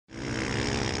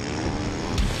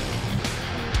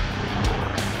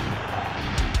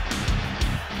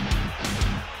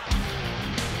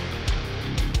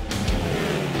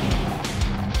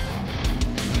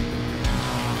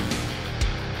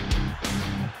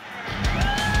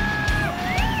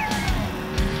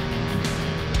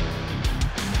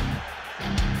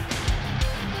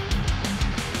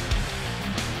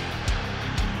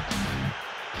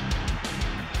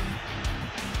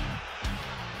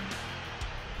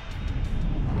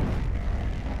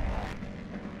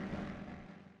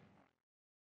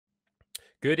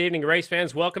Good evening, race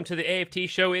fans. Welcome to the AFT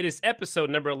show. It is episode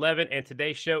number 11, and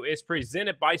today's show is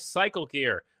presented by Cycle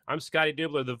Gear. I'm Scotty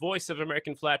Dubler, the voice of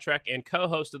American Flat Track and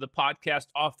co-host of the podcast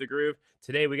Off the Groove.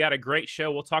 Today, we got a great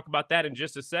show. We'll talk about that in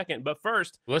just a second. But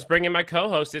first, let's bring in my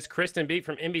co-host. It's Kristen Beat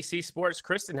from NBC Sports.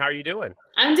 Kristen, how are you doing?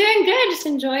 I'm doing good. Just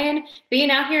enjoying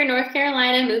being out here in North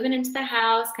Carolina, moving into the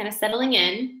house, kind of settling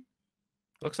in.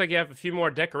 Looks like you have a few more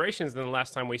decorations than the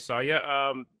last time we saw you.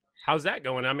 How's that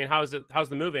going? I mean, how's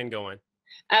the move-in going?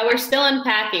 We're still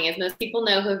unpacking. As most people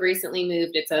know who have recently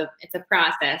moved, it's a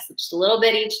process, just a little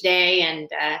bit each day, and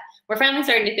we're finally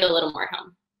starting to feel a little more at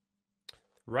home.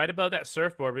 Right above that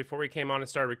surfboard, before we came on and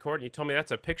started recording, you told me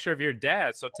that's a picture of your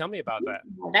dad. So tell me about that.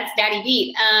 That's Daddy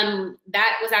Beat.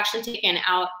 That was actually taken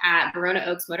out at Verona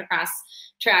Oaks Motocross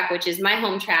Track, which is my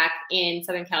home track in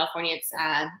Southern California. It's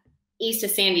east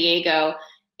of San Diego,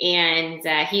 and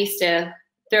he used to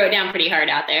throw it down pretty hard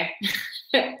out there.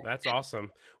 That's awesome.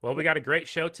 Well, we got a great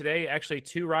show today. Actually,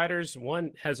 two riders.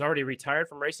 One has already retired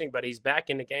from racing, but he's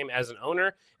back in the game as an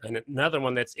owner, and another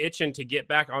one that's itching to get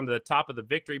back on the top of the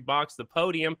victory box, the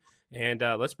podium. And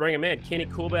let's bring him in. Kenny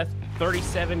Coolbeth,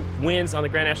 37 wins on the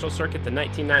Grand National Circuit, the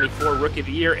 1994 Rookie of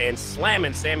the Year, and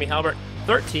Slammin Sammy Halbert,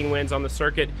 13 wins on the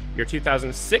circuit, your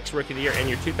 2006 Rookie of the Year, and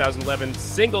your 2011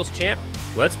 singles champ.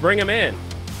 Let's bring him in.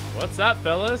 What's up,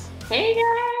 fellas? Hey,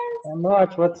 guys. Not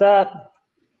much. What's up?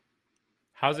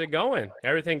 How's it going?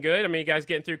 Everything good? I mean, you guys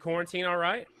getting through quarantine all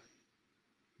right?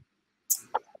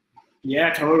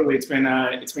 Yeah, totally. It's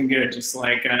been good.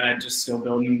 Just still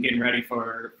building, getting ready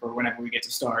for whenever we get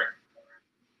to start.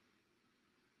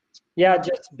 Yeah,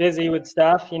 just busy with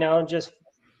stuff, just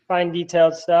fine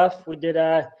detailed stuff. We did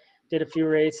a few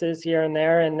races here and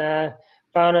there, and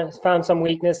found some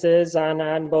weaknesses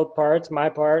on both parts, my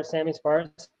part, Sammy's part.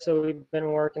 So we've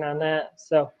been working on that.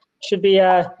 So should be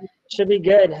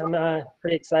good. I'm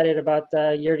pretty excited about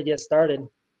the year to get started.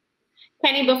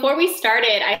 Kenny, before we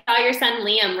started, I saw your son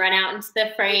Liam run out into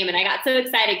the frame, and I got so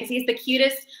excited because he's the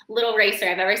cutest little racer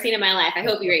I've ever seen in my life. I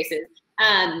hope he races.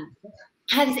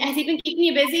 Has he been keeping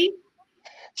you busy?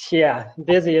 Yeah,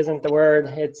 busy isn't the word.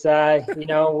 It's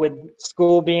with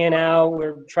school being out,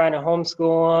 we're trying to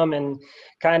homeschool them and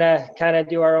kind of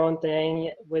do our own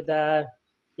thing with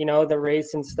the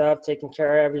race and stuff, taking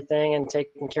care of everything and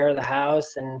taking care of the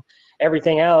house and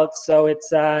everything else. So it's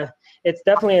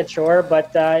definitely a chore, but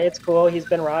it's cool. He's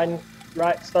been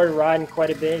started riding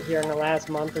quite a bit here in the last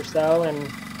month or so, and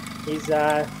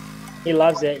he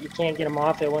loves it. You can't get him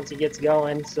off it once he gets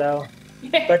going. So,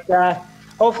 but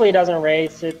hopefully he doesn't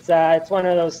race. It's one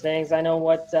of those things. I know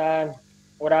what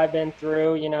I've been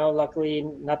through. Luckily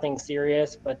nothing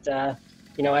serious, but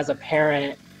as a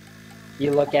parent,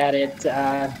 you look at it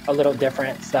a little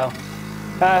different. So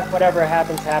whatever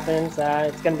happens.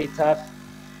 It's going to be tough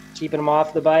keeping them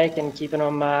off the bike and keeping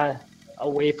them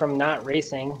away from not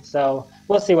racing. So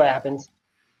we'll see what happens.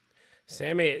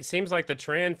 Sammy, it seems like the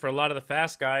trend for a lot of the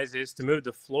fast guys is to move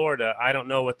to Florida. I don't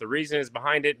know what the reason is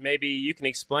behind it. Maybe you can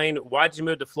explain, why did you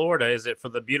move to Florida? Is it for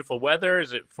the beautiful weather?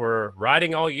 Is it for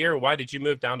riding all year? Why did you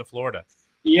move down to Florida?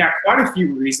 Yeah, quite a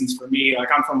few reasons for me. Like,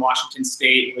 I'm from Washington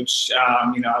State, which,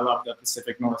 I love the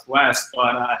Pacific Northwest,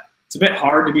 but it's a bit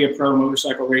hard to be a pro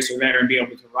motorcycle racer there and be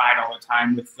able to ride all the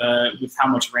time with how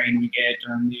much rain we get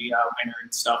during the winter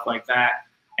and stuff like that.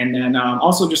 And then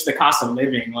also just the cost of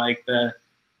living, like the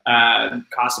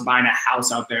cost of buying a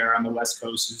house out there on the West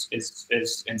Coast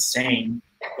is insane.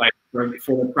 Like, for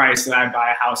the price that I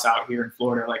buy a house out here in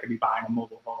Florida, like I'd be buying a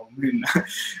mobile home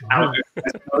out there.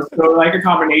 So like a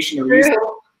combination of reasons,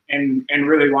 and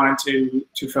really wanted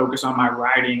to focus on my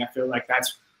riding. I feel like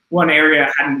that's one area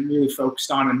I hadn't really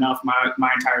focused on enough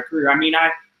my entire career. I mean,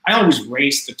 I always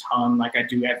raced a ton, like I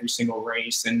do every single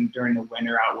race. And during the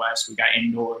winter out west, we got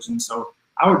indoors, and so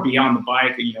I would be on the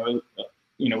bike,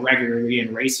 regularly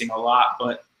and racing a lot,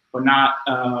 but not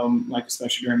like,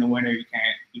 especially during the winter, you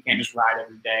can't just ride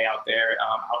every day out there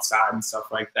outside and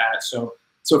stuff like that. So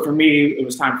for me, it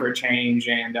was time for a change,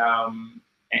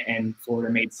 and Florida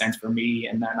made sense for me.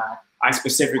 And then I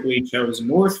specifically chose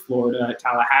North Florida,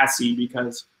 Tallahassee,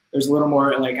 because there's a little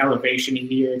more like elevation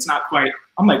here. It's not quite,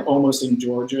 I'm like almost in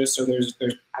Georgia, so there's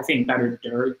I think better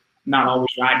dirt. Not always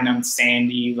riding on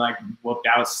sandy, like whooped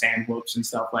out sand whoops and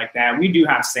stuff like that. We do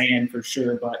have sand for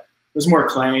sure, but there's more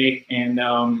clay, and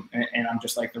I'm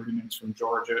just like 30 minutes from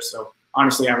Georgia. So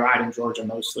honestly, I ride in Georgia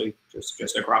mostly,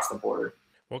 just across the border.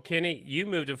 Well, Kenny, you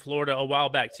moved to Florida a while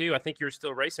back too. I think you were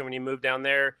still racing when you moved down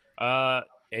there,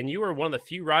 and you were one of the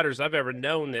few riders I've ever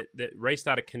known that raced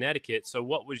out of Connecticut. So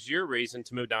what was your reason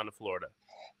to move down to Florida?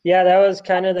 Yeah, that was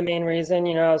kind of the main reason.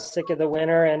 I was sick of the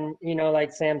winter, and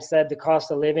like Sam said, the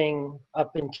cost of living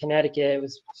up in Connecticut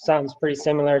sounds pretty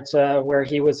similar to where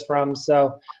he was from.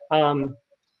 So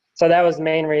that was the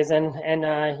main reason. And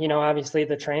obviously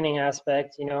the training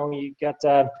aspect. You got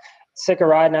sick of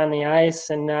riding on the ice,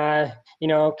 and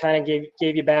kind of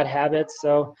gave you bad habits.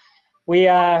 So we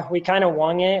kind of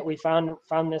wung it. We found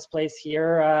this place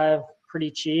here pretty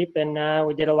cheap, and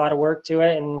we did a lot of work to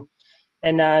it, and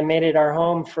made it our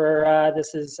home for I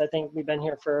think we've been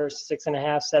here for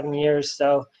 6.5, 7 years.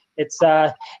 So it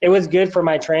was good for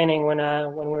my training when I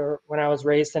was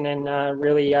racing and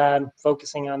really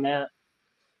focusing on that.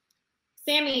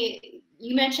 Sammy,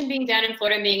 you mentioned being down in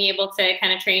Florida and being able to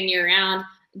kind of train year round.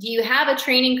 Do you have a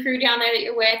training crew down there that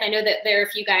you're with? I know that there are a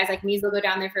few guys like me will go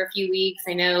down there for a few weeks.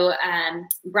 I know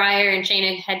Briar and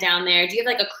Shana head down there. Do you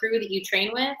have like a crew that you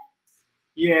train with?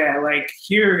 Yeah, like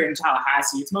here in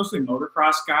Tallahassee, it's mostly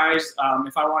motocross guys.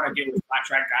 If I want to get with flat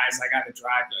track guys, I got to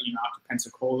drive, out to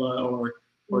Pensacola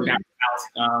or down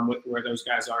south with where those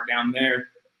guys are down there.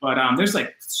 But there's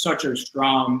like such a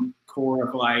strong core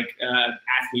of like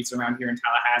athletes around here in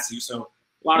Tallahassee. So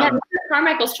a lot of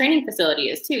Carmichael's training facility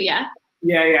is too, yeah.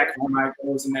 Yeah,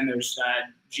 Carmichael's, and then there's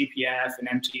GPF and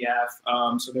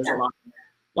MTF. So there's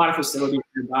a lot of facilities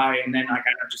nearby, and then like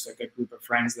I have just like a group of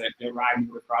friends that ride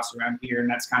motocross around here, and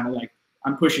that's kind of like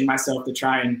I'm pushing myself to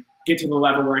try and get to the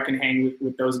level where I can hang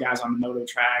with those guys on the moto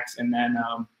tracks, and then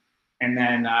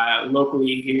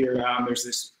locally here there's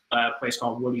this place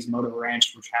called Woody's Moto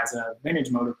Ranch, which has a vintage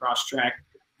motocross track.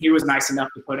 He was nice enough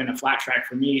to put in a flat track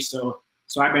for me, so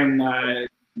I've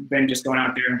been just going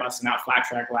out there and busting out flat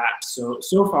track laps.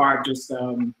 So far I've just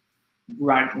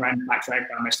riding flat track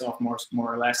by myself more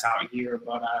or less out here.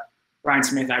 But Brian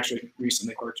Smith actually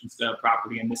recently purchased the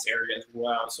property in this area as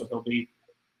well, so he'll be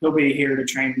here to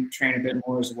train a bit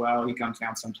more as well. He comes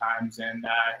down sometimes, and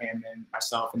him and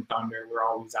myself and Thunder, we're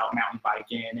always out mountain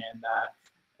biking and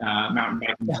mountain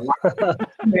biking.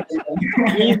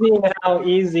 Easy now,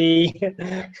 easy.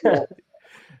 Yeah.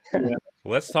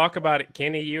 Let's talk about it,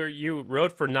 Kenny. You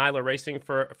rode for Nila Racing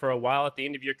for a while at the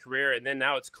end of your career, and then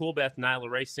now it's Coolbeth-Nila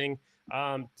Racing.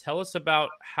 Tell us about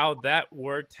how that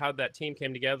worked, how that team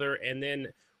came together, and then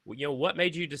what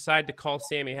made you decide to call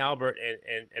Sammy Halbert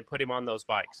and put him on those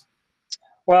bikes?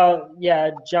 Well,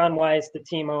 yeah, John Weiss, the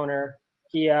team owner,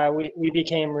 we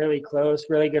became really close,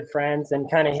 really good friends, and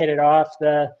kind of hit it off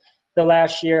the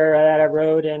last year that I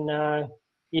rode, and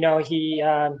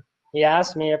he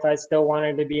asked me if I still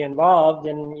wanted to be involved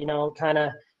and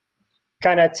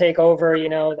kind of take over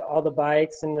all the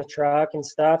bikes and the truck and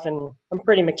stuff, and I'm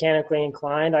pretty mechanically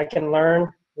inclined. I can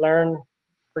learn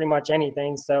pretty much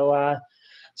anything, so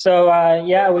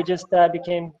yeah, we just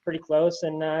became pretty close,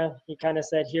 and he kind of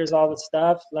said, here's all the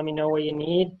stuff, let me know what you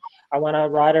need. I want a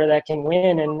rider that can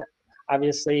win, and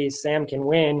obviously Sam can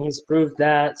win. He's proved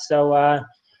that. So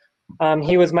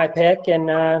he was my pick, and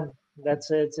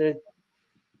that's it. It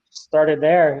started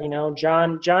there.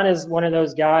 John is one of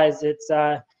those guys.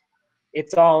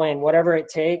 It's all in, whatever it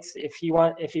takes. If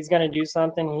he's going to do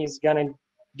something, he's going to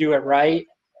do it right.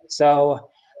 So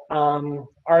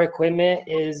our equipment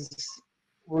is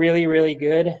really, really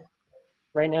good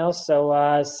right now.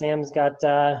 So Sam's got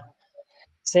a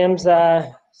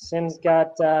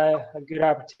good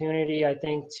opportunity, I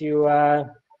think, to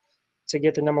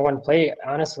get the number 1 plate.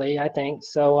 Honestly, I think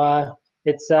so.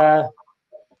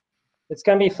 It's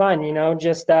gonna be fun,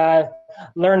 just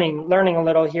learning a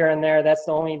little here and there. That's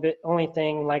the only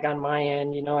thing, like on my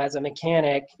end, as a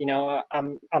mechanic,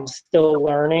 I'm still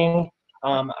learning.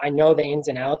 I know the ins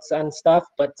and outs on stuff,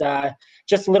 but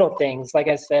just little things. Like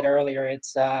I said earlier,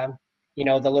 it's the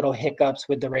little hiccups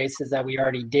with the races that we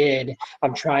already did.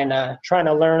 I'm trying to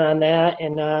learn on that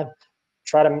and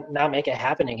try to not make it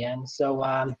happen again. So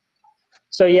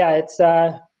yeah, it's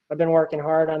I've been working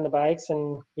hard on the bikes,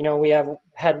 and we have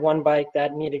had one bike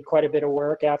that needed quite a bit of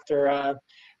work after up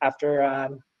at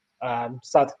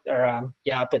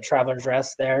Travelers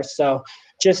Rest there. So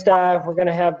just we're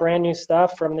gonna have brand new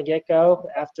stuff from the get-go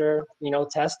after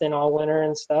testing all winter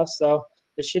and stuff. So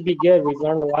it should be good. We've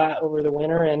learned a lot over the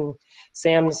winter, and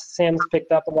Sam's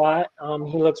picked up a lot.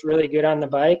 He looks really good on the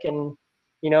bike, and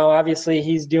obviously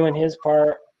he's doing his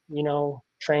part,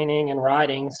 training and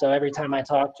riding. So every time I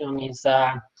talk to him, he's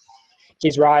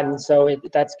riding. So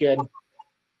that's good.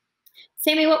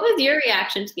 Sammy, what was your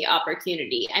reaction to the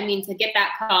opportunity? I mean, to get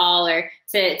that call or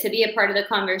to be a part of the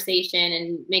conversation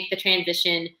and make the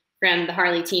transition from the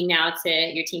Harley team now to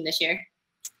your team this year?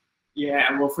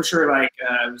 Yeah, well, for sure, like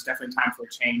it was definitely time for a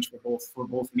change for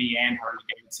both me and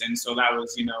Harley-Davidson. So that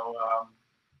was,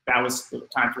 that was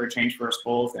time for a change for us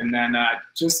both. And then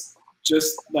just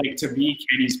just like to be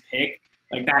Kenny's pick,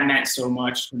 like that meant so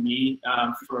much to me,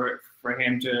 for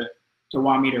him to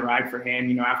want me to ride for him,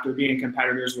 you know, after being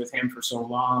competitors with him for so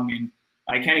long. And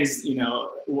like Kenny's, you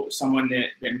know, someone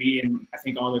that me and I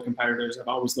think all the competitors have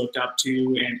always looked up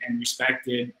to and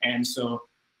respected. And so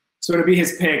to be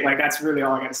his pick, like that's really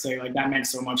all I got to say. Like that meant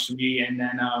so much to me. And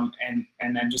then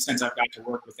and then just since I've got to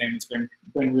work with him, it's been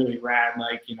really rad.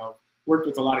 Like, you know, worked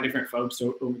with a lot of different folks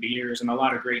over the years and a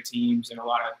lot of great teams and a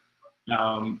lot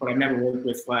of, but I've never worked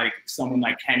with like someone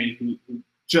like Kenny who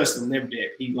just lived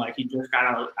it. He just got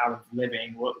out of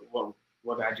living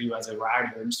what I do as a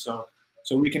rider. And so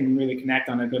we can really connect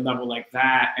on a good level like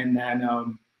that. And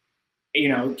then, you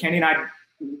know, Kenny and I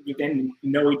didn't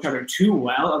know each other too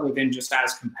well other than just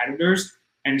as competitors.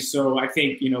 And so I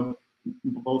think, you know,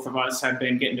 both of us have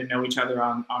been getting to know each other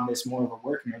on this more of a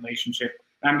working relationship.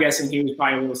 And I'm guessing he was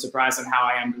probably a little surprised on how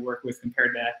I am to work with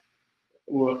compared to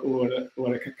what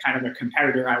a kind of a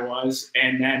competitor I was.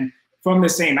 And then from the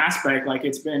same aspect, like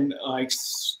it's been like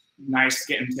nice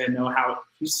getting to know how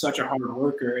he's such a hard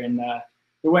worker. And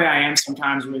the way I am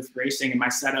sometimes with racing and my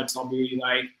setups, I'll be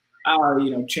like, oh,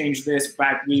 you know, change this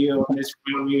back wheel and this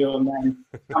front wheel, and then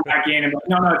come back in and like,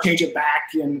 no, change it back.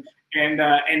 And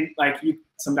like you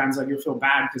sometimes like you'll feel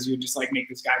bad because you just like make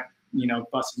this guy, you know,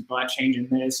 bust his butt changing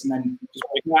this, and then just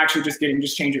like, no, actually just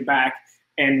change it back.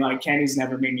 And like Kenny's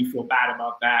never made me feel bad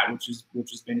about that, which has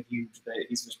been huge. That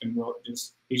he's just been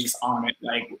he's just on it.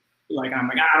 Like I'm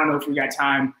like, I don't know if we got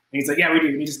time, and he's like, yeah, we do.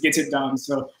 And he just gets it done.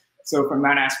 So from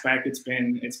that aspect, it's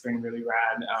been really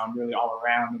rad, really all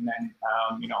around. And then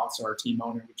you know, also our team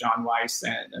owner with John Weiss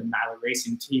and the Nila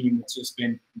Racing team. It's just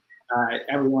been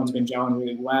everyone's been gelling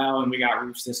really well, and we got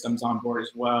roof systems on board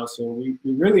as well. So we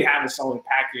really have a solid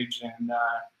package, and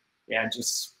yeah,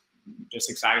 just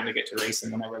excited to get to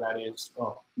racing whenever that is.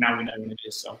 Well, now we know when it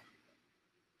is.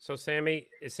 So Sammy,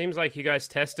 it seems like you guys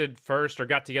tested first or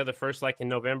got together first, like in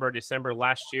November, December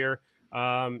last year.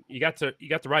 You got to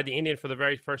ride the Indian for the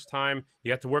very first time.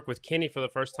 You got to work with Kenny for the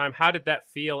first time. How did that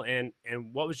feel? And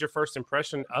what was your first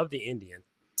impression of the Indian?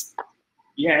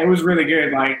 Yeah, it was really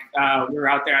good. Like we were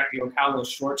out there at the Ocala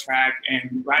short track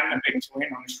and riding a big twin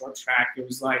on the short track. It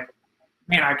was like,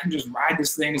 man, I can just ride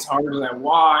this thing as hard as I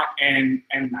want, and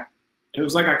it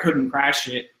was like I couldn't crash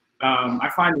it. I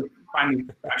finally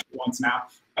crashed it once now.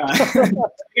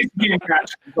 It's getting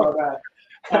crashed, but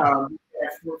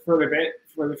for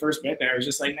the first bit there, it was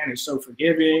just like, man, it's so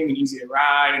forgiving and easy to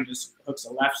ride, and just hooks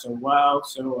the left so well.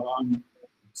 So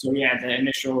yeah, the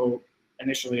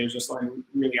initially it was just like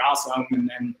really awesome, and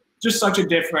then just such a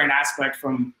different aspect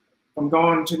from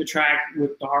going to the track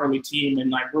with the Harley team, and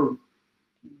like we're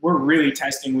really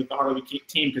testing with the Harley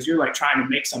team because you're like trying to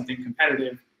make something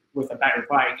competitive with a better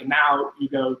bike, and now you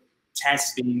go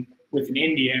testing with an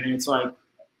Indian, and it's like,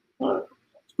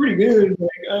 it's pretty good.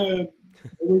 Like,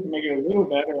 maybe we can make it a little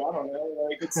better. I don't know.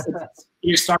 Like it's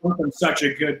you're starting from such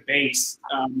a good base,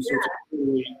 so it's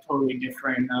a totally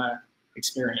different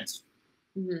experience.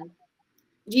 Mm-hmm.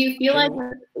 Do you feel like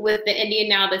with the Indian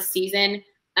now this season,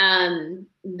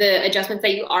 the adjustments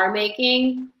that you are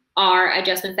making are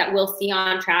adjustments that we'll see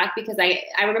on track? Because I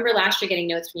remember last year getting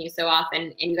notes from you so often,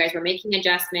 and you guys were making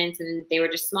adjustments, and they were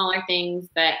just smaller things.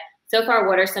 But so far,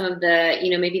 what are some of the,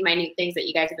 you know, maybe minute things that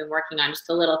you guys have been working on, just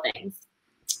the little things?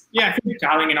 Yeah, I think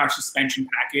dialing in our suspension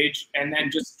package, and then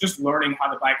just learning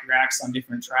how the bike reacts on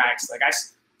different tracks. Like I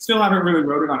still haven't really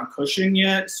rode it on a cushion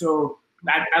yet, so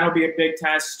that'll be a big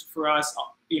test for us.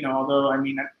 You know, although I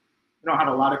mean, we don't have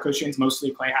a lot of cushions,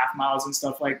 mostly clay half miles and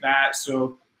stuff like that.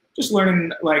 So just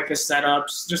learning like the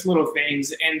setups, just little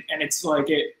things, and it's like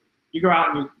you go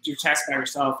out and you test by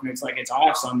yourself, and it's like it's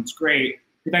awesome, it's great.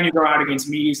 But then you go out against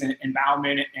Mees and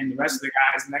Bauman and the rest of the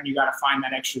guys, and then you got to find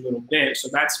that extra little bit. So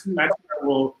that's where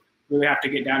we'll really have to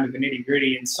get down to the nitty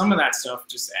gritty, and some of that stuff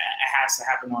just has to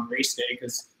happen on race day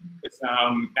because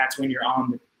that's when you're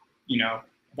on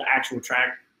the actual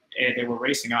track that we're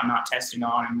racing on, not testing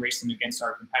on and racing against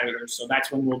our competitors. So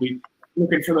that's when we'll be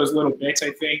looking for those little bits,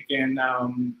 I think. And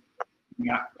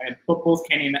both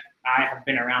Kenny and I have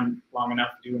been around long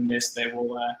enough doing this that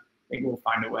we'll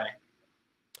find a way.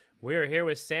 We're here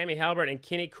with Sammy Halbert and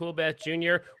Kenny Coolbeth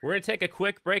Jr. We're going to take a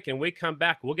quick break, and when we come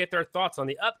back, we'll get their thoughts on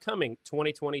the upcoming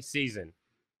 2020 season.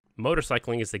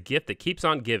 Motorcycling is the gift that keeps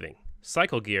on giving.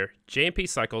 Cycle Gear, J&P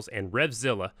Cycles, and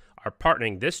Revzilla are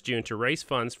partnering this June to raise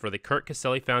funds for the Kurt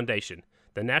Caselli Foundation,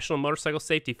 the National Motorcycle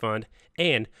Safety Fund,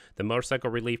 and the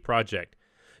Motorcycle Relief Project.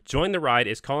 Join the Ride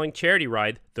is calling Charity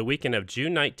Ride the weekend of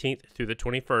June 19th through the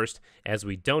 21st as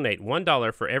we donate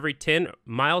 $1 for every 10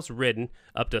 miles ridden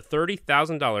up to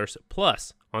 $30,000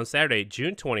 plus on Saturday,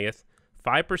 June 20th,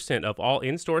 5% of all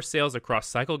in-store sales across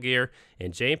cycle gear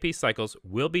and J&P cycles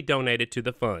will be donated to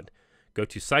the fund. Go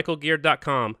to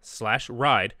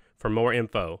cyclegear.com/ride for more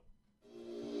info.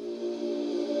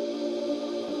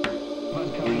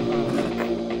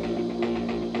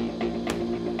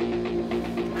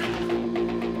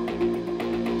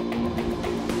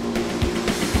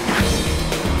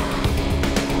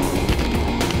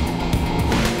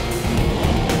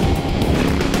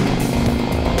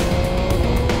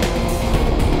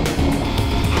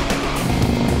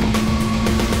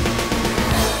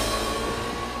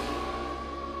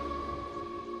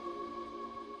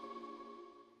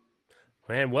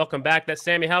 And welcome back. That's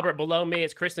Sammy Halbert. Below me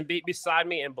is Kristen Beat beside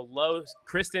me, and below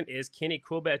Kristen is Kenny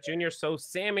Coolbeth Jr. So,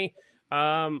 Sammy,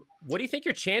 what do you think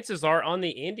your chances are on the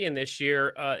Indian this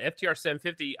year? FTR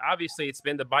 750, obviously, it's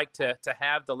been the bike to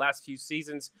have the last few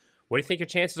seasons. What do you think your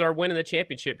chances are winning the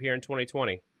championship here in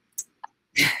 2020?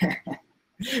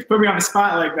 Put me on the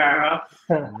spot like that,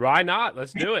 huh? Why not?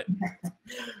 Let's do it.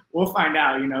 We'll find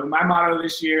out. You know, my motto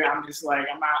this year, I'm just like,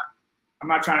 I'm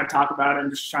not trying to talk about it.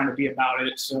 I'm just trying to be about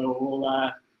it. So we'll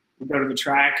go to the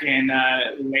track and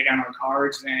lay down our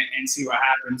cards and see what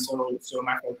happens. So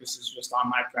my focus is just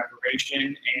on my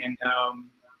preparation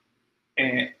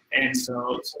and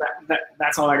so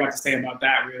that's all I got to say about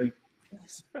that, really.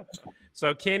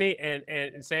 So Kenny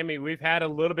and Sammy, we've had a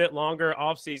little bit longer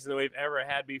off season than we've ever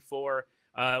had before.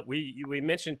 We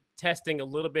mentioned testing a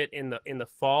little bit in the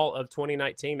fall of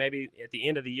 2019, maybe at the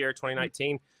end of the year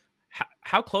 2019.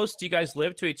 How close do you guys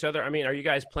live to each other? I mean, are you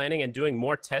guys planning and doing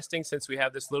more testing since we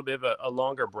have this little bit of a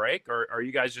longer break, or are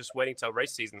you guys just waiting till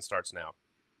race season starts now?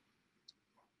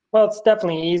 Well, it's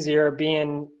definitely easier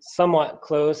being somewhat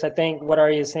close. I think, what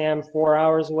are you, Sam, 4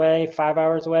 hours away, 5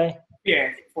 hours away? Yeah,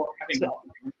 I think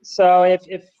so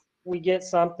if we get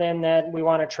something that we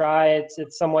want to try, it's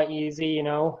somewhat easy, you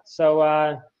know.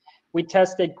 So we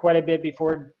tested quite a bit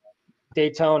before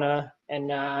Daytona,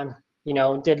 and you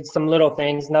know, did some little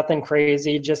things, nothing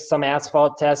crazy, just some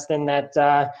asphalt testing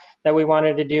that we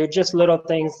wanted to do, just little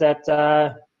things that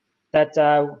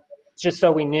just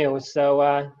so we knew.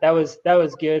 So that was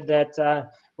good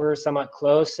that we were somewhat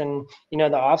close. And you know,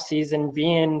 the off season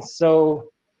being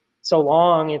so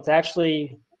long, it's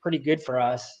actually pretty good for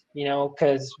us, you know,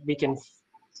 because we can,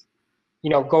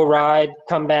 you know, go ride,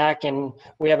 come back, and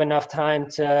we have enough time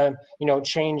to, you know,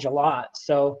 change a lot.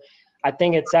 So I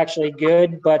think it's actually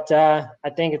good, but I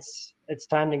think it's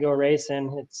time to go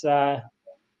racing. It's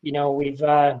you know,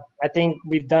 I think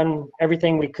we've done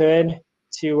everything we could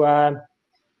to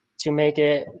make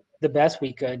it the best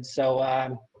we could.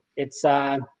 So it's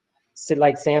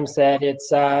like Sam said,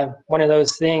 it's one of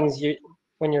those things,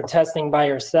 when you're testing by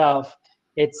yourself,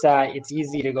 it's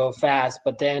easy to go fast.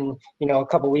 But then, you know, a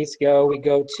couple weeks ago we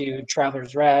go to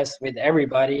Travelers Rest with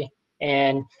everybody,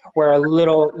 and we're a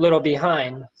little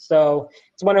behind. So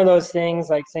it's one of those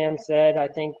things, like Sam said, I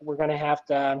think we're going to have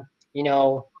to, you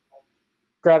know,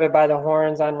 grab it by the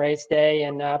horns on race day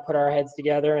and put our heads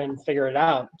together and figure it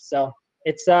out. So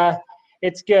it's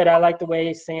good. I like the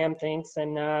way Sam thinks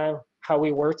and how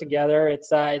we work together.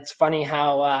 It's funny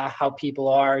how people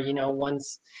are, you know,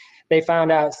 once they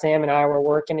found out Sam and I were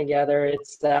working together,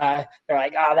 it's they're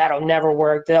like, oh, that'll never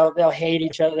work. They'll hate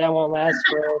each other. That won't last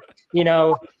for, you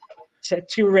know,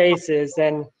 2 races.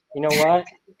 And you know what,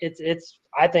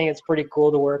 I think it's pretty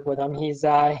cool to work with him. He's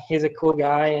a cool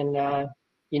guy, and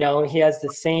you know, he has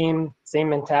the same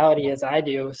mentality as I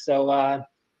do. So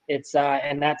it's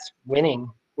and that's winning.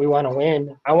 We want to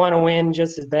win. I want to win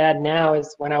just as bad now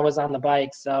as when I was on the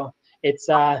bike. So it's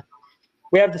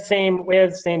we have the same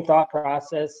thought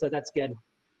process, so that's good.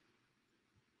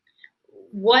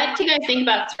 What do you guys think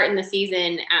about starting the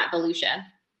season at Volusia?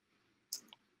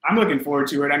 I'm looking forward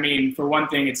to it. I mean, for one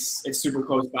thing, it's super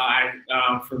close by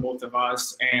for both of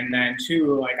us, and then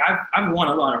two, like I've won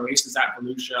a lot of races at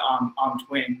Volusia on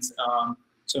twins.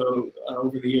 So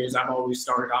over the years, I've always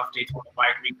started off Daytona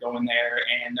Bike Week going there,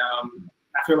 and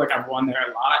I feel like I've won there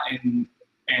a lot.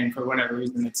 And for whatever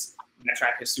reason, that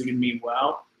track has suited me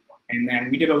well. And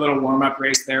then we did a little warm-up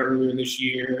race there earlier this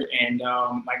year, and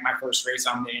like my first race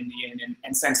on the Indian,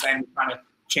 and since then we kind of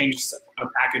changed a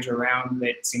package around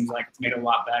that seems like it's made it a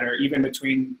lot better. Even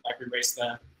between, like, we raced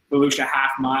the Volusia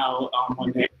half mile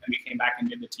one day, and then we came back and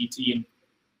did the TT, and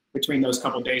between those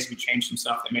couple of days we changed some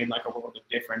stuff that made like a world of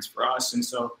difference for us. And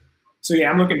so yeah,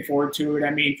 I'm looking forward to it.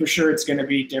 I mean, for sure it's going to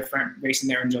be different racing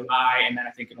there in July, and then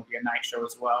I think it'll be a night show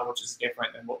as well, which is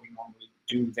different than what we normally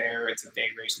do there. It's a day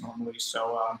race normally.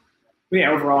 So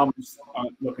yeah, overall I'm just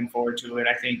looking forward to it.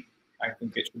 I think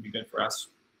it should be good for us.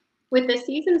 With the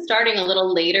season starting a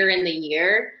little later in the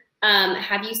year,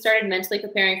 Have you started mentally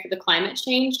preparing for the climate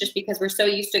change? Just because we're so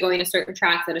used to going to certain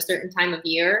tracks at a certain time of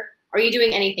year, are you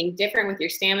doing anything different with your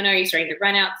stamina? Are you starting to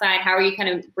run outside? How are you kind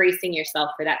of bracing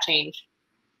yourself for that change?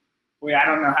 Well, I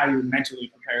don't know how you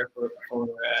mentally prepare for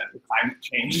the climate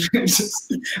change,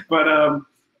 but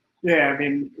yeah, I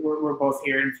mean, we're both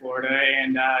here in Florida,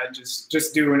 and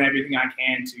just doing everything I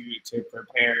can to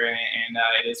prepare, and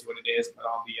it is what it is. But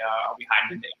I'll be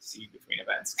hiding in the AC between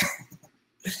events.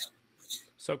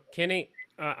 So Kenny,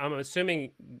 I'm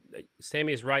assuming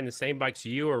Sammy is riding the same bikes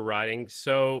you are riding.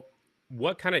 So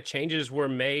what kind of changes were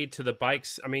made to the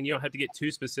bikes? I mean, you don't have to get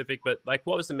too specific, but like,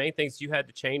 what was the main things you had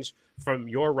to change from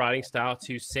your riding style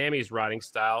to Sammy's riding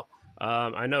style?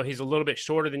 I know he's a little bit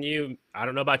shorter than you. I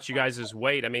don't know about you guys'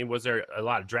 weight. I mean, was there a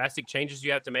lot of drastic changes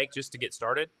you have to make just to get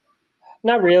started?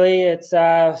 Not really. It's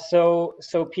so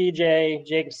PJ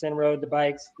Jacobson rode the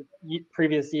bikes the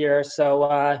previous year,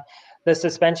 so the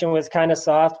suspension was kind of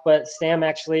soft, but Sam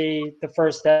actually, the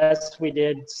first test we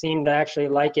did, seemed to actually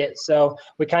like it. So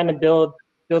we kind of built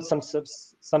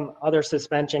some other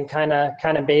suspension kind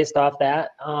of based off that.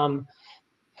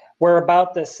 We're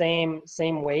about the same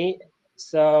weight,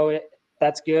 so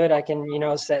that's good. I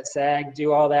can set sag,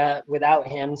 do all that without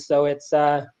him. So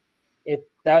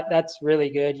that's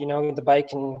really good. The bike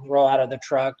can roll out of the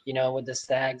truck, with the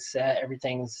sag set,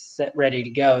 everything's set, ready to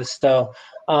go. So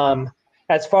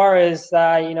as far as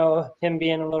him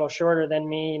being a little shorter than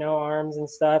me, arms and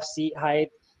stuff, seat height.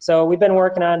 So we've been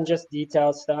working on just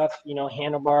detailed stuff,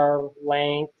 handlebar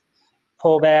length,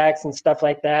 pullbacks and stuff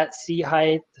like that, seat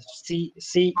height,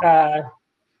 seat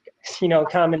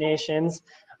combinations.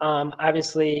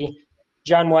 Obviously,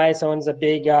 John Weiss owns a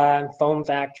big foam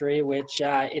factory, which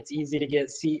it's easy to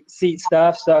get seat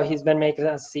stuff. So he's been making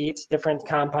us seats, different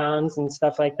compounds and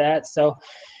stuff like that. So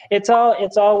it's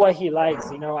all what he likes.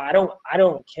 I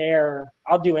don't care.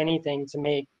 I'll do anything to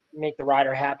make the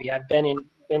rider happy. I've been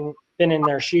in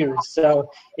their shoes. So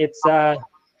it's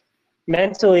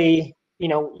mentally,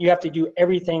 you have to do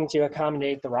everything to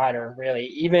accommodate the rider, really.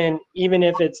 Even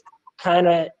if it's kind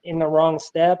of in the wrong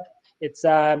step, it's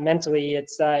mentally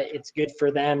it's good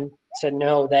for them to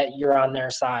know that you're on their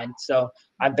side. So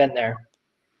I've been there.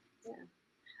 Yeah.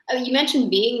 Oh, you mentioned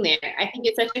being there. I think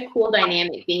it's such a cool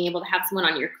dynamic being able to have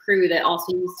someone on your crew that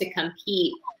also used to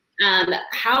compete.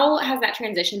 How has that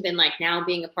transition been like now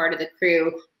being a part of the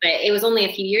crew? But it was only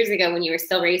a few years ago when you were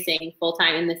still racing full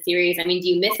time in the series. I mean, do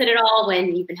you miss it at all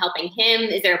when you've been helping him?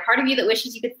 Is there a part of you that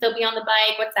wishes you could still be on the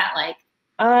bike? What's that like?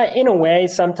 In a way,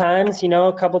 sometimes,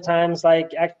 a couple times,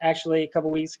 like actually a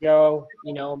couple weeks ago,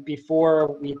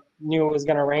 before we knew it was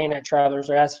going to rain at Travelers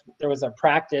Rest, there was a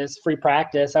free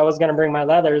practice. I was going to bring my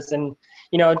leathers and,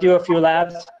 do a few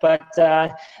laps, but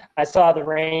I saw the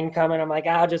rain coming. I'm like,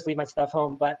 I'll just leave my stuff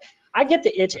home. But I get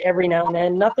the itch every now and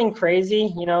then, nothing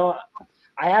crazy.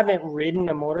 I haven't ridden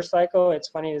a motorcycle, it's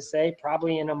funny to say,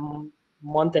 probably in a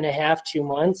month and a half, 2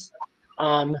 months,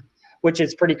 which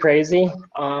is pretty crazy.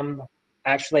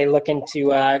 Actually looking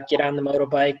to get on the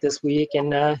motorbike this week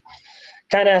and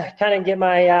kind of get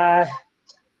my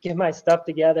stuff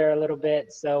together a little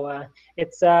bit. So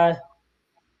it's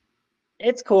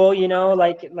cool,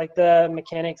 like the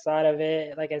mechanic side of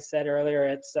it. Like I said earlier,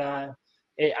 it's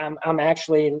I'm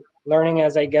actually learning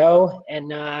as I go,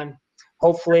 and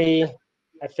hopefully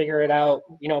I figure it out,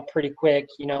 pretty quick,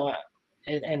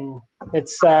 and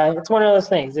it's one of those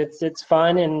things. It's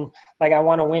fun, and like I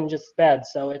want to win just as bad.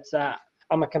 So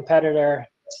I'm a competitor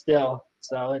still,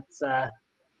 so it's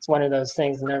one of those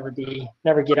things. Never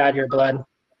get out of your blood.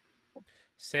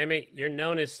 Sammy, you're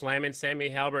known as Slammin. Sammy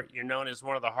Halbert, you're known as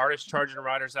one of the hardest charging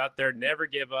riders out there. Never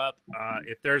give up.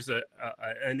 If there's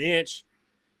an inch,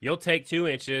 you'll take 2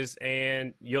 inches,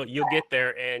 and you'll get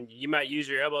there. And you might use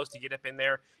your elbows to get up in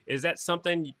there. Is that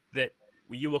something that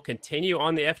you will continue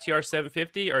on the FTR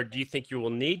 750, or do you think you will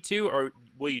need to, or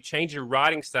will you change your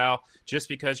riding style just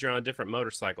because you're on a different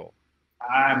motorcycle?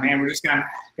 Man, we're just gonna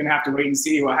have to wait and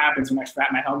see what happens when I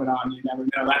strap my helmet on. You never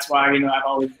know. That's why I've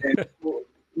always been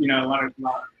one of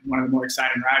the more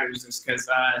exciting riders, is because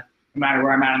no matter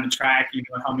where I'm at on the track, a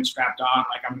helmet strapped on,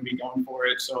 like I'm gonna be going for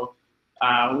it. So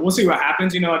we'll see what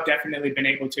happens. I've definitely been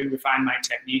able to refine my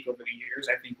technique over the years.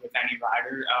 I think with any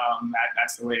rider,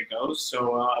 that's the way it goes.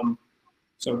 So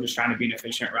just trying to be an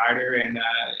efficient rider, and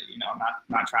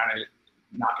not trying to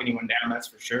knock anyone down. That's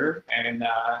for sure. And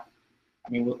I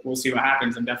mean, we'll see what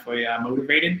happens. I'm definitely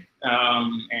motivated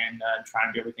and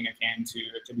trying to do everything I can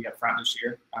to be up front this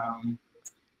year.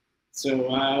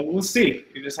 So we'll see.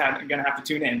 You're just going to have to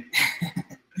tune in.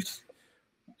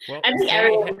 Well, I think Sammy,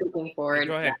 everyone's looking forward.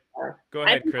 go ahead. Go I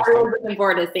ahead, think Kristen. everyone's looking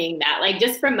forward to seeing that. Like,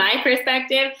 just from my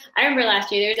perspective, I remember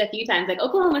last year there was a few times like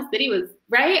Oklahoma City was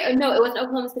right. Or no, it wasn't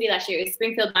Oklahoma City last year. It was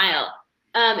Springfield Mile.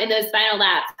 In those final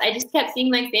laps, I just kept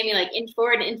seeing like Sammy like inch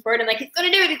forward. I'm like, he's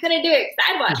gonna do it. He's gonna do it. Because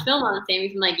I'd watched film on Sammy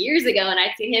from like years ago, and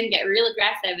I'd seen him get real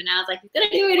aggressive, and I was like, he's gonna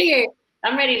do it here.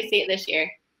 I'm ready to see it this year.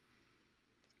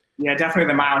 Yeah,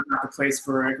 definitely the mile is not the place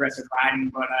for aggressive riding,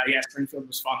 but yeah, Springfield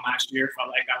was fun last year. Felt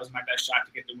like that was my best shot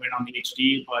to get the win on the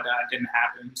HD, but it didn't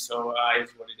happen. So it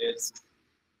is what it is.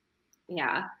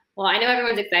 Yeah. Well, I know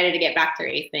everyone's excited to get back to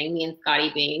racing. Me and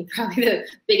Scotty being probably the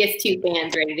biggest two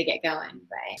fans ready to get going.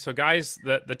 But So, guys,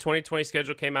 the 2020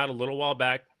 schedule came out a little while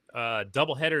back.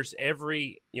 Double headers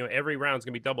every round is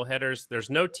gonna be double headers.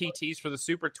 There's no TTs for the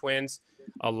Super Twins.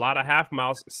 A lot of half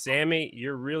miles. Sammy,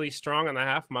 you're really strong on the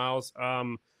half miles.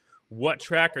 What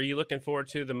track are you looking forward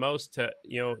to the most to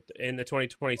in the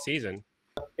 2020 season?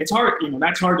 It's hard,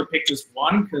 that's hard to pick just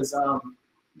one because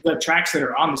the tracks that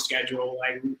are on the schedule,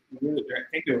 like really, I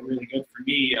think they're really good for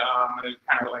me. They're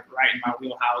kind of like right in my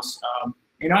wheelhouse. I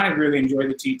really enjoy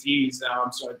the TTs,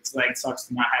 so it's like sucks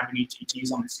to not have any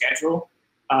TTs on the schedule.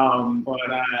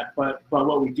 But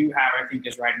what we do have, I think,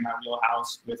 is right in my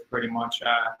wheelhouse with pretty much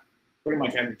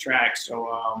every track.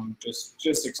 So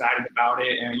just excited about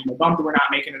it, and bummed that we're not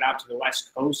making it out to the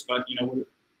West Coast, but we're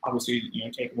obviously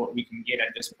taking what we can get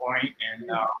at this point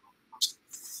and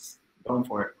going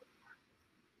for it.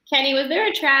 Kenny, was there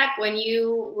a track when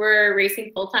you were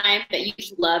racing full time that you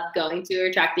just loved going to, or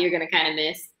a track that you're going to kind of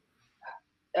miss?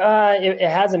 It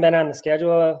hasn't been on the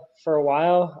schedule for a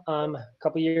while, a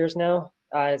couple years now.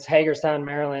 It's Hagerstown,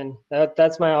 Maryland.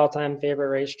 That's my all-time favorite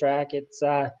racetrack. It's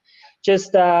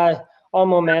just all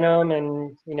momentum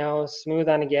and smooth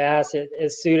on the gas.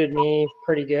 It suited me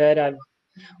pretty good. I've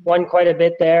won quite a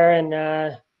bit there, and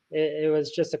it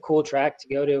was just a cool track to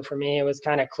go to for me. It was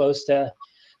kind of close to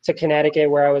Connecticut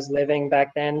where I was living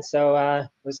back then, so it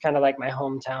was kind of like my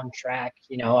hometown track.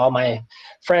 All my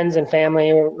friends and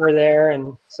family were there,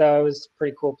 and so it was a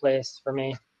pretty cool place for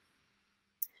me.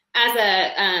 As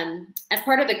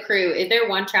part of the crew, is there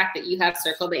one track that you have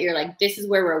circled that you're like, this is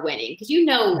where we're winning? Because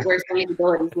where Sammy's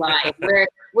abilities lie, where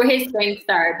his strengths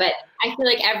are. But I feel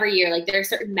like every year, like there are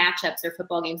certain matchups or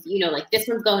football games, like this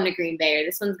one's going to Green Bay or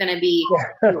this one's going to be.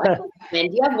 Do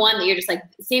you have one that you're just like,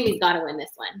 Sammy's got to win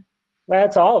this one?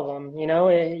 That's all of them,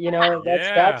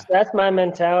 that's my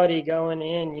mentality going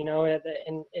in,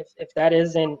 and if that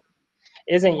isn't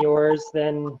yours,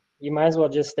 then you might as well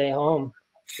just stay home,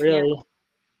 really. Yeah.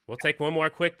 We'll take one more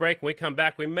quick break. When we come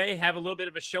back, we may have a little bit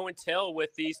of a show and tell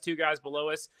with these two guys below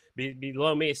us.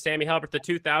 Below me is Sammy Halbert, the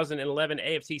 2011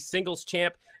 AFT singles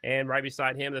champ, and right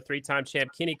beside him, the three-time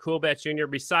champ, Kenny Coolbeth Jr.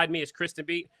 Beside me is Kristen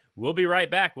Beat. We'll be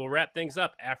right back. We'll wrap things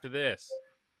up after this.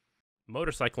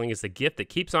 Motorcycling is the gift that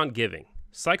keeps on giving.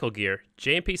 Cycle Gear,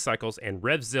 J&P Cycles, and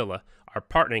Revzilla are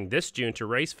partnering this June to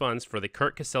raise funds for the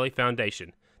Kurt Caselli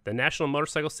Foundation, the National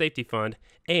Motorcycle Safety Fund,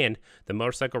 and the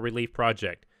Motorcycle Relief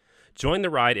Project. Join the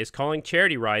Ride is calling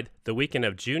Charity Ride the weekend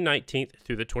of June 19th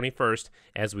through the 21st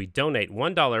as we donate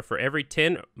 $1 for every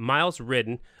 10 miles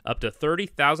ridden up to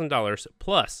 $30,000,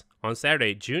 plus on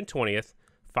Saturday, June 20th,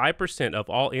 5% of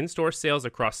all in-store sales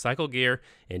across Cycle Gear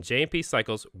and J&P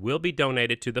Cycles will be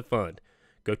donated to the fund.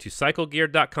 Go to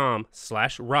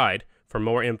cyclegear.com/ride for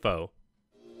more info.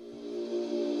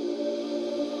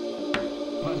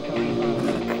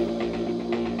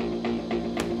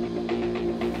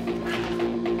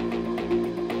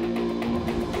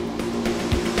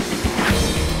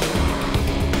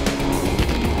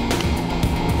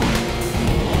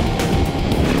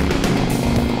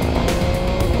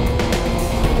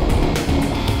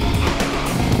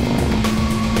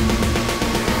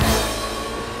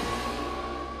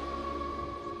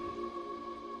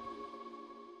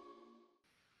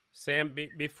 Sam,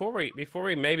 before we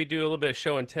maybe do a little bit of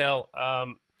show and tell,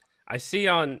 I see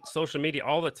on social media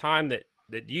all the time that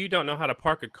you don't know how to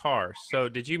park a car. So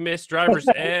did you miss driver's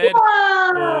ed,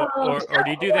 or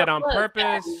do you do that on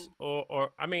purpose,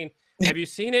 or I mean, have you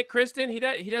seen it, Kristen? He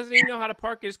doesn't even know how to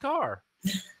park his car.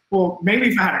 Well, maybe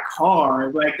if I had a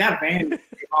car, like that van, I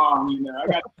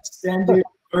got the extended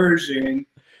version.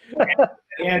 And,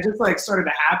 yeah, it just like started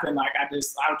to happen. Like I would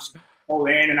just pull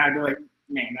in and I'd be like,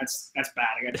 man, that's bad.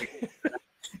 I got to take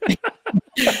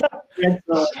it.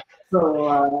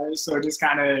 So it just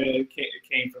kind of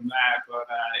came from that, but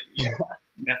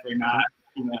definitely not.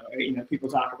 People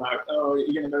talk about, oh,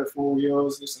 you're gonna go to four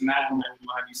wheels, this and that. I'm like,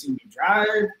 well, have you seen me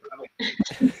drive?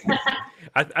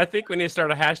 I think we need to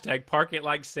start a hashtag, park it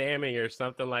like Sammy or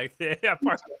something like that.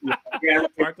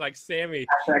 Park like Sammy.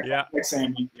 Like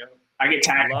Sammy. I get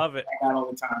tagged. Love it.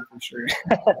 All the time for sure.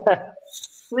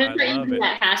 I'm gonna start using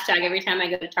that hashtag every time I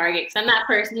go to Target, because I'm that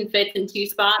person who fits in 2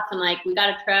 spots. I'm like, we got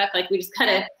a truck, like we just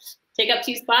gotta take up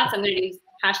 2 spots. I'm gonna do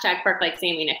hashtag park like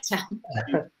Sammy next time.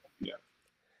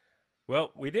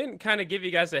 Well, we didn't kind of give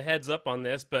you guys a heads up on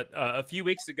this, but a few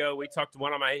weeks ago, we talked to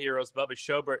one of my heroes, Bubba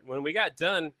Schobert. When we got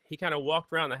done, he kind of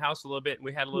walked around the house a little bit, and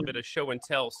we had a little bit of show and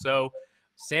tell. So,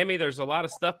 Sammy, there's a lot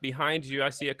of stuff behind you. I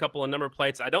see a couple of number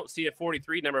plates. I don't see a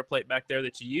 43 number plate back there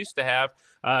that you used to have.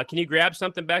 Can you grab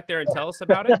something back there and tell us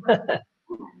about it?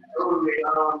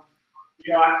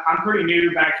 I'm pretty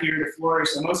new back here to Florida,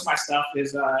 so most of my stuff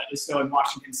is still in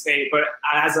Washington State. But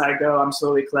as I go, I'm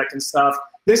slowly collecting stuff.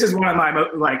 This is one of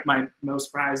my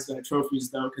most prized trophies,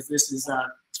 though, because this is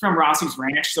it's from Rossi's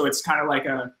Ranch, so it's kind of like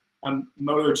a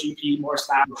MotoGP more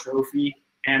style trophy.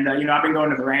 And I've been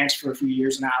going to the ranch for a few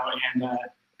years now,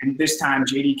 and this time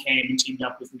JD came and teamed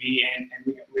up with me, and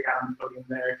we got on the podium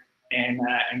there and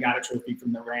got a trophy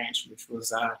from the ranch, which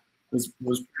was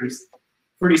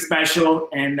pretty special.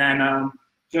 And then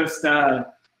just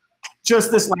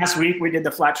this last week, we did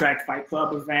the Flat Track Fight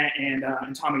Club event, and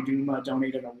Tommy Duma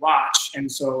donated a watch,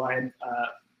 and so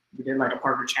we did like a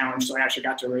Parker challenge. So I actually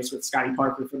got to race with Scotty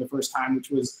Parker for the first time,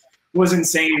 which was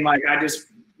insane. Like, I just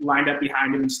lined up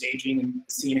behind him staging and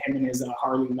seeing him in his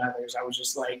Harley leathers. I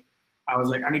was like,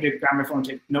 I need to grab my phone and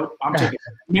take, nope, I'm taking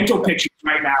mental pictures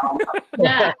right now.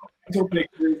 Yeah. Mental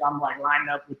pictures. I'm like lined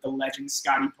up with the legend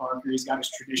Scotty Parker. He's got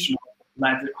his traditional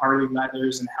Harley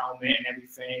leathers and helmet and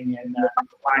everything, and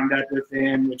lined up with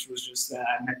him, which was just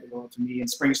meant the world to me. And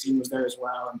Springsteen was there as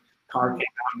well, and Carr came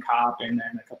out and Cop, and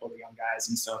then a couple of the young guys.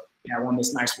 And so I won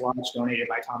this nice watch donated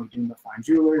by Tommy Duma Fine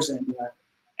Jewelers,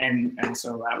 and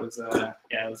so that was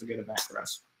it was a good event for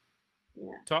us.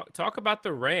 Yeah. Talk about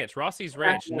the ranch, Rossi's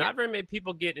Ranch. Not very many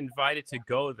people get invited to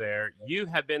go there. You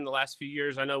have been the last few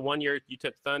years. I know one year you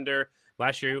took Thunder.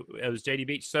 Last year it was JD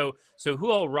Beach. So who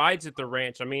all rides at the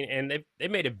ranch? I mean, and they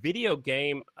made a video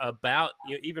game about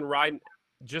even riding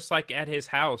just like at his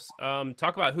house.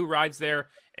 Talk about who rides there,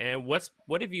 and what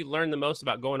have you learned the most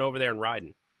about going over there and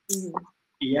riding?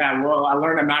 Yeah, well, I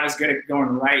learned I'm not as good at going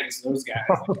right as those guys.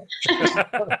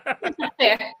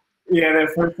 Yeah,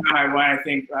 the first time I went, I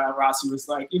think Rossi was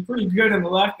like, "You're pretty good in the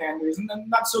left-handers, and then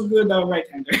not so good on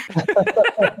right-hander."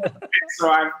 So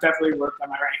I've definitely worked on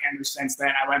my right-hander since then.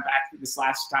 I went back to this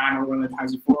last time or one of the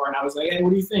times before, and I was like, "Hey, what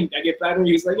do you think? Did I get better?"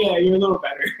 He's like, "Yeah, you're a little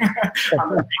better on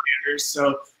the right-handers."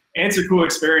 So it's a cool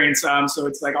experience. So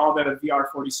it's like all the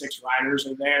VR46 riders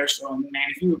are there. So man,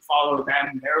 if you would follow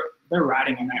them, they're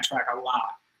riding on that track a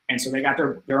lot. And so they got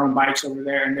their own bikes over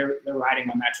there, and they're riding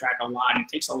on that track a lot. And it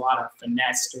takes a lot of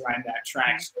finesse to ride that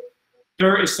track. So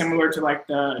dirt is similar to like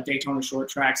the Daytona short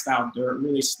track style dirt,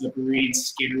 really slippery and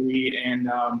skiddery,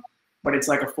 and but it's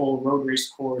like a full road race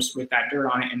course with that dirt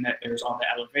on it, and that there's all the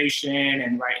elevation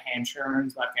and right-hand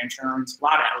turns, left-hand turns, a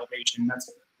lot of elevation.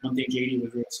 That's one thing JD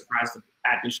was really surprised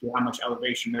at this year, how much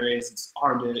elevation there is. It's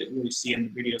hard to really see in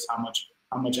the videos how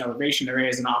much elevation there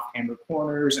is, and off-camber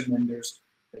corners, and then there's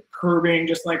the curbing,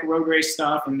 just like road race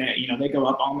stuff, and that they go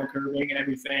up on the curbing and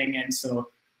everything. And so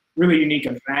really unique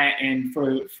event. And for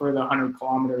the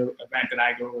 100-kilometer event that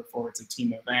I go for, it's a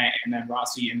team event, and then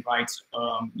Rossi invites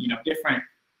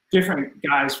different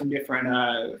guys from different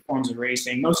forms of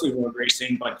racing, mostly road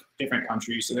racing, but different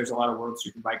countries. So there's a lot of World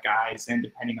Superbike guys, and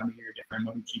depending on the year, different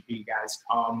MotoGP guys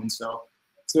come. And so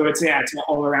it's an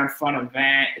all-around fun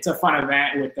event. It's a fun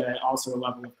event with also a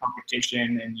level of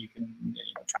competition, and you can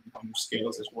try to hone your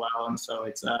skills as well. And so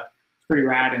it's pretty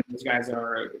rad. And those guys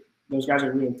are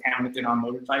really talented on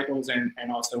motorcycles and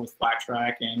also with flat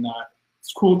track. And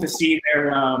it's cool to see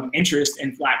their interest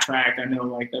in flat track. I know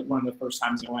like that one of the first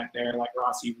times I went there, like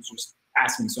Rossi was just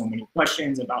asking so many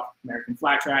questions about American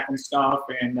flat track and stuff,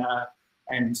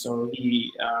 and so he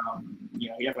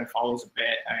definitely follows a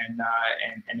bit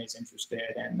and is interested.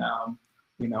 And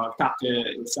I've talked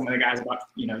to some of the guys about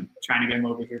trying to get him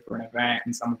over here for an event,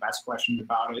 and some have asked questions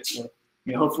about it. So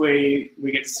hopefully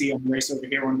we get to see him race over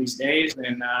here one of these days.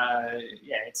 And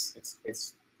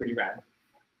it's pretty rad.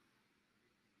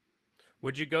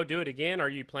 Would you go do it again? Are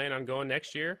you planning on going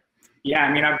next year? Yeah,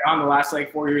 I mean, I've gone the last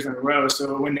 4 years in a row.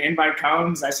 So when the invite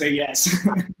comes, I say yes.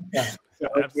 Yeah. So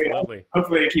absolutely.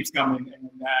 Hopefully it keeps coming. And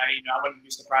I wouldn't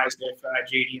be surprised if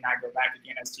JD and I go back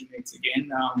again as teammates again.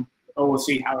 But we'll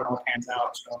see how it all pans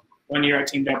out. So 1 year I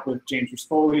teamed up with James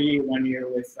Rispoli, 1 year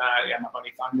with my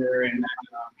buddy Thunder, and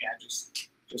just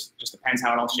depends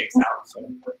how it all shakes out.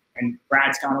 So, and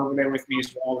Brad's gone over there with me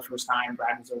as well the first time.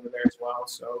 Brad was over there as well.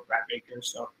 So Brad Baker.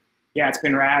 So yeah, it's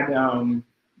been rad.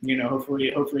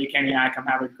 Hopefully Kenny and I come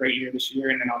have a great year this year,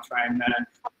 and then I'll try and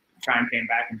came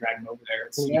back and drag him over there.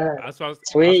 Yeah, that's what I was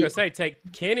going to say. Take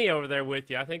Kenny over there with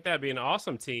you. I think that'd be an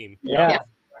awesome team. Yeah.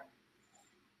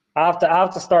 I'll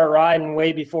have to start riding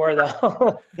way before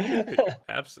though.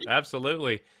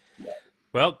 Absolutely.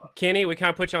 Well, Kenny, we kind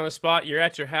of put you on the spot. You're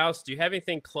at your house. Do you have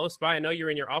anything close by? I know you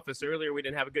were in your office earlier. We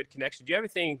didn't have a good connection. Do you have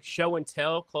anything show and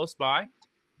tell close by?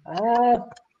 Yeah, I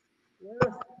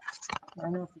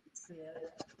don't know if you can see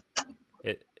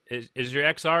it. Is your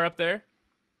XR up there?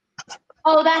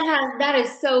 Oh, that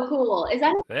is so cool. Is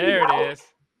that There it is.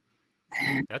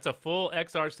 That's a full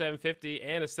XR 750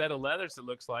 and a set of leathers, it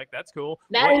looks like. That's cool.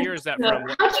 What year is that from?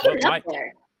 How'd you get it up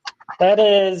there? That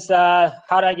is,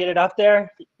 how'd I get it up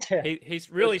there? He's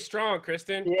really strong,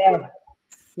 Kristen. Yeah.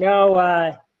 No,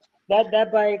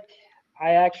 that bike,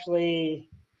 I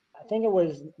think it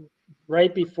was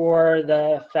right before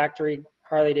the factory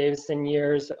Harley-Davidson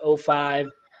years, 05.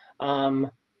 I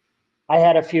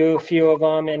had a few of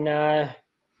them and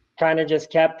kind of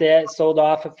just kept it, sold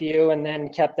off a few, and then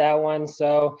kept that one.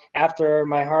 So after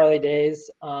my Harley days,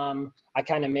 I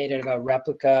kind of made it a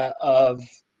replica of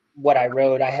what I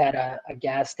rode. I had a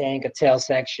gas tank, a tail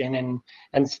section,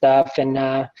 and stuff. And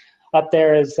up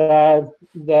there is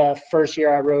the first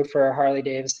year I rode for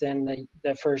Harley-Davidson.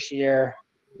 The first year,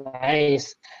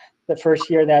 nice. The first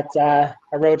year that I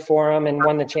rode for them and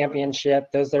won the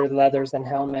championship. Those are leathers and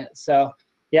helmet. So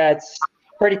yeah, it's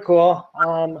pretty cool.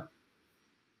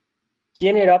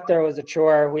 Getting it up there was a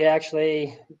chore. We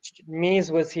actually,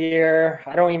 Mies was here.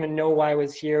 I don't even know why he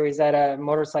was here. He's at a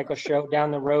motorcycle show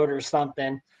down the road or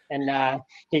something. And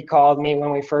he called me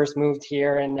when we first moved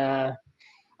here. And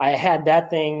I had that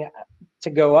thing to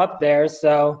go up there.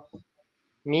 So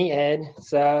meathead.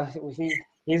 So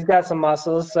he's got some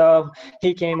muscles. So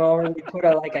he came over and we put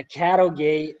a cattle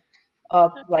gate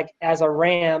up like as a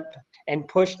ramp and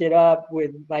pushed it up with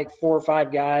like 4 or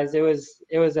 5 guys. It was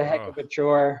a heck of a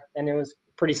chore, and it was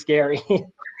pretty scary.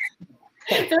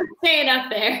 Don't stay it up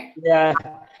there. Yeah.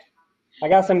 I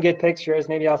got some good pictures.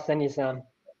 Maybe I'll send you some.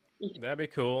 That'd be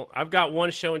cool. I've got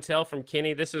one show and tell from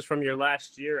Kenny. This is from your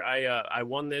last year. I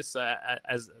won this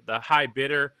as the high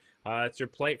bidder. It's your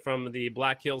plate from the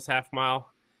Black Hills half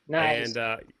mile. Nice.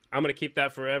 And I'm going to keep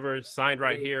that forever, signed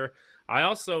right here. I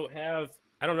also have,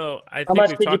 I don't know. How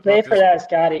much did you pay for that,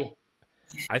 Scotty?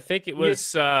 I think it was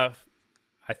 $522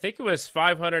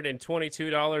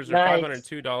 or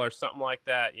 $502, something like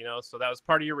that, so that was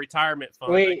part of your retirement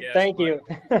fund. Sweet, thank you.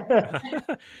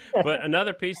 But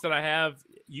another piece that I have,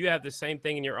 you have the same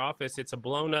thing in your office. It's a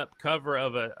blown up cover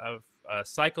of a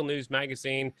Cycle News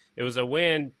magazine. It was a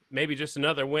win, maybe just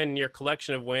another win in your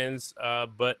collection of wins,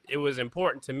 but it was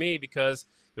important to me because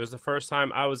it was the first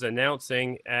time I was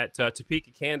announcing at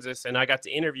Topeka, Kansas, and I got to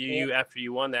interview you after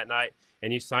you won that night,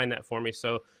 and you signed that for me.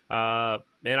 So,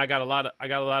 man, I got a lot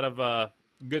of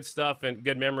good stuff and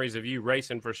good memories of you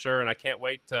racing for sure, and I can't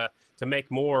wait to make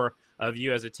more of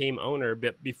you as a team owner.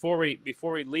 But before we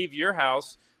leave your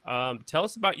house, tell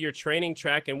us about your training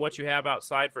track and what you have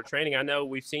outside for training. I know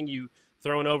we've seen you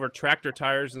throwing over tractor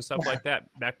tires and stuff like that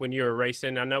back when you were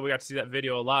racing. I know we got to see that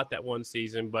video a lot that one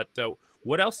season, but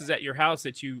what else is at your house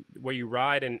where you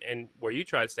ride and where you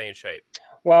try to stay in shape?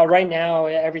 Well, right now,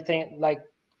 everything, like,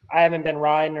 I haven't been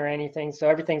riding or anything, so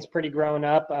everything's pretty grown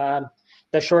up.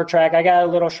 The short track, I got a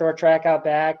little short track out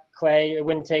back, clay. It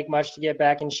wouldn't take much to get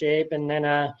back in shape. And then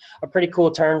a pretty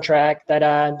cool turn track that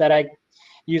I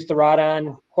used to ride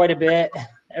on quite a bit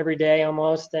every day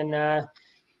almost. And,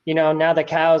 now the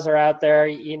cows are out there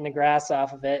eating the grass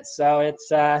off of it. So it's,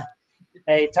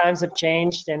 hey, times have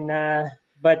changed, and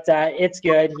but it's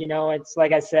good. It's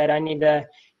like I said, I need to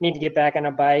get back on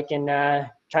a bike and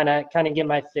kind of get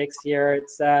my fix here.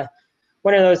 It's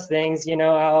one of those things.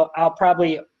 I'll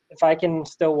probably, if I can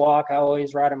still walk, I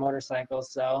always ride a motorcycle.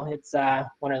 So it's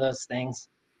one of those things.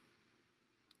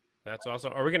 That's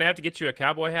awesome. Are we gonna have to get you a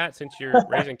cowboy hat since you're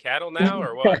raising cattle now,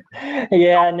 or what?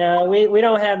 Yeah, no, we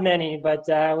don't have many, but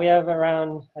we have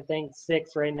around, I think,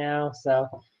 6 right now. So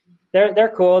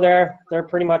they're cool. They're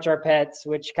pretty much our pets,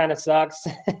 which kind of sucks.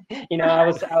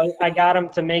 I got them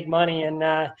to make money, and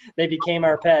they became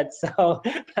our pets. So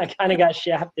I kind of got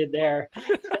shafted there.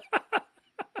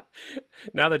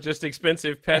 Now they're just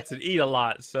expensive pets that eat a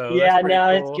lot. So yeah,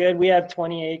 no, cool. It's good. We have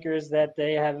 20 acres that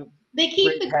they have. They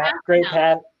keep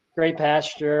great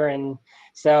pasture, and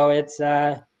so it's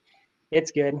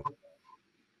good.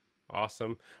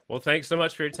 Awesome. Well, thanks so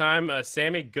much for your time,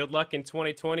 Sammy. Good luck in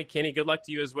 2020. Kenny, good luck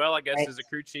to you as well, I guess, thanks. As a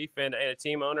crew chief and a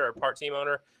team owner or part team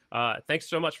owner. Thanks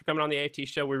so much for coming on the AFT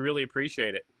show. We really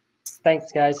appreciate it.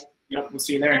 Thanks, guys. Yep, we'll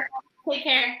see you there. Take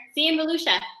care. See you in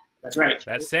Volusia. That's right.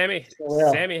 That's Sammy.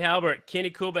 Sammy Halbert, Kenny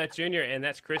Coolbeth Jr., and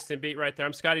that's Kristen Beat right there.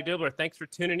 I'm Scotty Dibler. Thanks for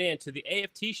tuning in to the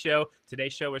AFT show.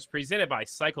 Today's show is presented by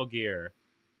Cycle Gear.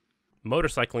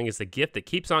 Motorcycling is the gift that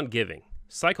keeps on giving.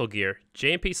 Cycle Gear,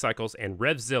 J&P Cycles, and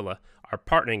Revzilla are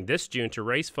partnering this June to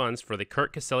raise funds for the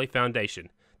Kurt Caselli Foundation,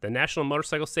 the National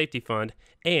Motorcycle Safety Fund,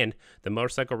 and the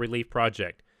Motorcycle Relief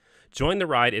Project. Join the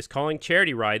Ride is calling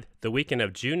Charity Ride the weekend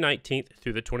of June 19th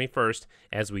through the 21st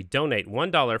as we donate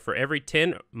 $1 for every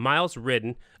 10 miles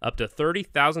ridden up to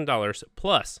 $30,000.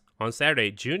 Plus, on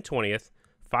Saturday, June 20th,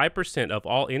 5% of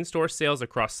all in-store sales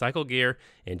across Cycle Gear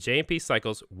and J&P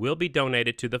Cycles will be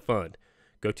donated to the fund.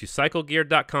 Go to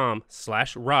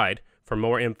cyclegear.com/ride for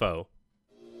more info.